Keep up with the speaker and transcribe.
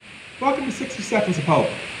Welcome to 60 Seconds of Hope.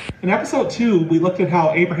 In episode 2, we looked at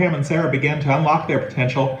how Abraham and Sarah began to unlock their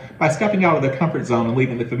potential by stepping out of their comfort zone and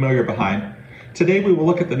leaving the familiar behind. Today we will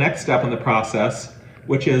look at the next step in the process,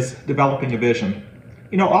 which is developing a vision.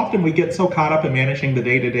 Often we get so caught up in managing the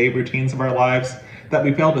day-to-day routines of our lives that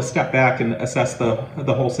we fail to step back and assess the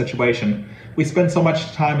whole situation. We spend so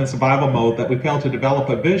much time in survival mode that we fail to develop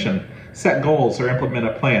a vision, set goals, or implement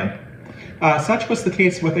a plan. Such was the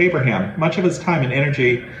case with Abraham. Much of his time and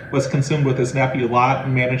energy was consumed with his nephew Lot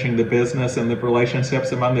and managing the business and the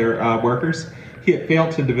relationships among their workers. He had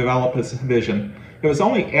failed to develop his vision. It was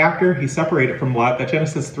only after he separated from Lot that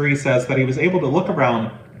Genesis 3 says that he was able to look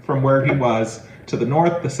around from where he was to the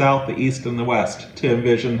north, the south, the east, and the west to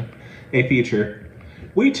envision a future.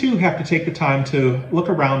 We too have to take the time to look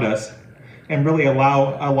around us and really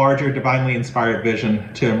allow a larger divinely inspired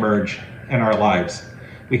vision to emerge in our lives.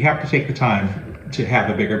 We have to take the time to have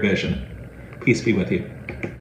a bigger vision. Peace be with you.